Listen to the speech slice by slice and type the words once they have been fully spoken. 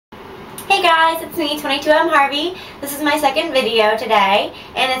Hey guys, it's me, 22M Harvey. This is my second video today,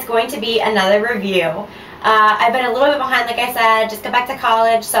 and it's going to be another review. I've been a little bit behind, like I said, just got back to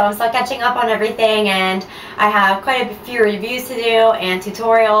college, so I'm still catching up on everything, and I have quite a few reviews to do, and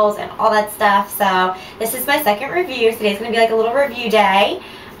tutorials, and all that stuff, so this is my second review. Today's going to be like a little review day.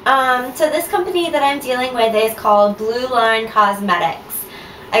 So this company that I'm dealing with is called BlueLine Cosmetics.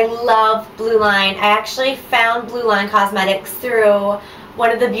 I love BlueLine. I actually found BlueLine Cosmetics through one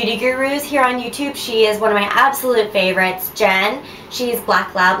of the beauty gurus here on YouTube. She is one of my absolute favorites, Jen. She's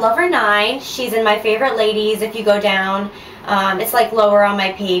Black Lab Lover 9. She's in my favorite ladies. If you go down, it's like lower on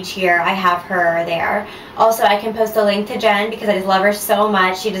my page here. I have her there. Also, I can post a link to Jen because I just love her so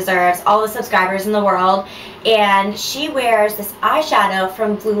much. She deserves all the subscribers in the world. And she wears this eyeshadow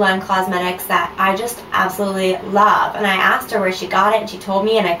from BlueLine Cosmetics that I just absolutely love. And I asked her where she got it, and she told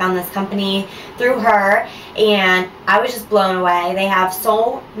me, and I found this company through her, and I was just blown away. They have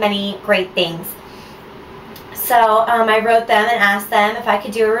so many great things. So I wrote them and asked them if I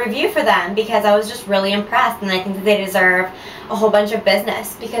could do a review for them because I was just really impressed, and I think that they deserve a whole bunch of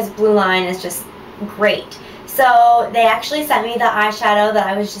business because BlueLine is just great. So they actually sent me the eyeshadow that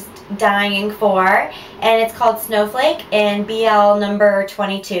I was just dying for, and it's called Snowflake in BL number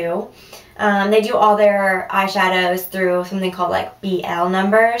 22. They do all their eyeshadows through something called like BL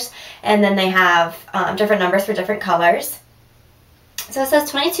numbers, and then they have different numbers for different colors. So it says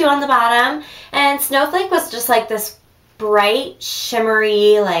 22 on the bottom, and Snowflake was just like this bright,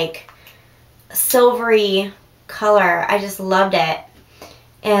 shimmery, like silvery color. I just loved it.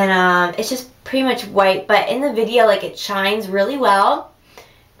 And it's just pretty much white, but in the video, like, it shines really well.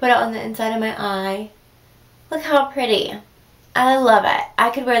 Put it on the inside of my eye. Look how pretty. I love it.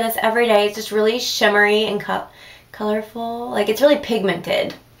 I could wear this every day. It's just really shimmery and colorful. Like, it's really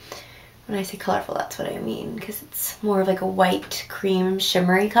pigmented. When I say colorful, that's what I mean, because it's more of like a white cream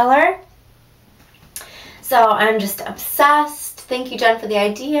shimmery color. So I'm just obsessed. Thank you, Jen, for the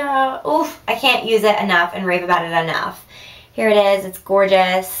idea. Oof, I can't use it enough and rave about it enough. Here it is. It's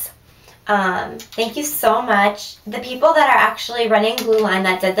gorgeous. Thank you so much. The people that are actually running BlueLine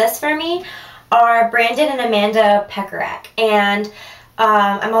that did this for me are Brandon and Amanda Pekarek. And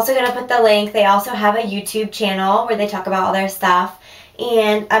I'm also going to put the link. They also have a YouTube channel where they talk about all their stuff.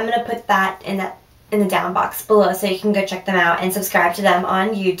 And I'm going to put that in the down box below so you can go check them out and subscribe to them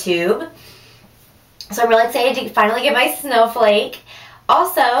on YouTube. So I'm really excited to finally get my Snowflake.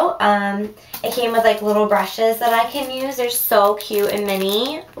 Also, it came with like little brushes that I can use. They're so cute and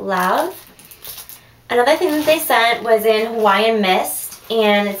mini. Love. Another thing that they sent was in Hawaiian Mist,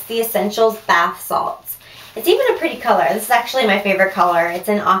 and it's the Essentials Bath Salts. It's even a pretty color. This is actually my favorite color. It's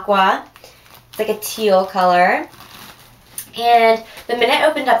in aqua. It's like a teal color. And the minute I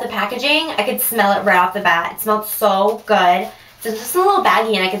opened up the packaging, I could smell it right off the bat. It smelled so good. So it's just a little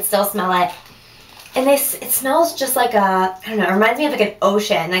baggy, and I could still smell it. And it smells just like a, I don't know, it reminds me of like an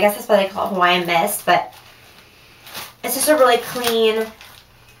ocean. I guess that's why they call it Hawaiian Mist, but it's just a really clean,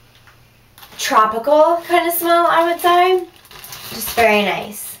 tropical kind of smell, I would say. Just very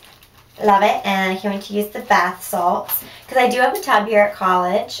nice. Love it. And I'm going to use the bath salts because I do have a tub here at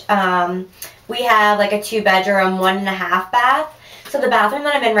college. We have like a 2-bedroom, 1.5 bath. So the bathroom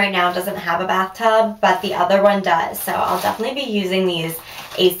that I'm in right now doesn't have a bathtub, but the other one does. So I'll definitely be using these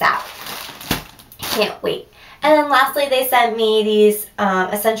ASAP. Can't wait. And then lastly, they sent me these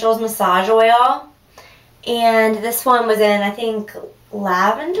Essentials Massage Oil. And this one was in, I think,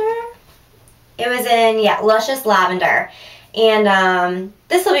 lavender? It was in, yeah, Luscious Lavender. And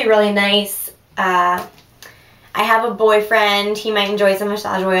this will be really nice. I have a boyfriend. He might enjoy some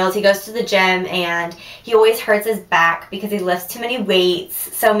massage oils. He goes to the gym, and he always hurts his back because he lifts too many weights.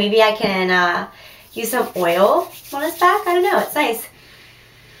 So maybe I can use some oil on his back. I don't know. It's nice.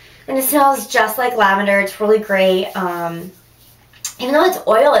 And it smells just like lavender. It's really great. Even though it's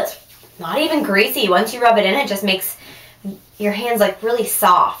oil, it's not even greasy. Once you rub it in, it just makes your hands like really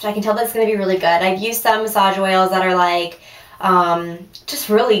soft. I can tell that it's going to be really good. I've used some massage oils that are like just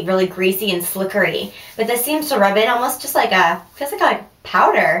really, really greasy and slickery. But this seems to rub in almost just like a, feels like a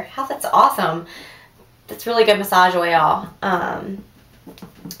powder. How that's awesome. That's really good massage oil.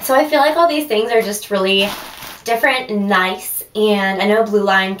 So I feel like all these things are just really different and nice. And I know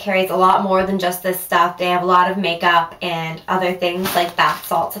BlueLine carries a lot more than just this stuff. They have a lot of makeup and other things like bath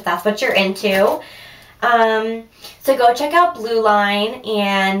salts if that's what you're into. So go check out BlueLine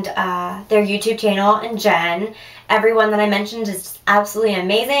and their YouTube channel and Jen. Everyone that I mentioned is just absolutely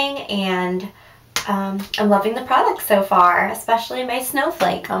amazing, and I'm loving the products so far, especially my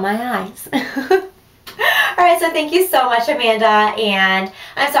Snowflake on my eyes. Alright, so thank you so much, Amanda, and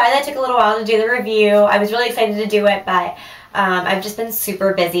I'm sorry that it took a little while to do the review. I was really excited to do it, but I've just been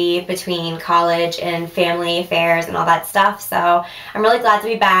super busy between college and family affairs and all that stuff, so I'm really glad to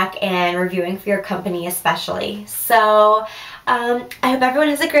be back and reviewing for your company especially. So I hope everyone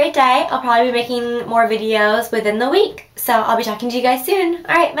has a great day. I'll probably be making more videos within the week, so I'll be talking to you guys soon.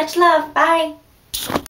 Alright, much love. Bye!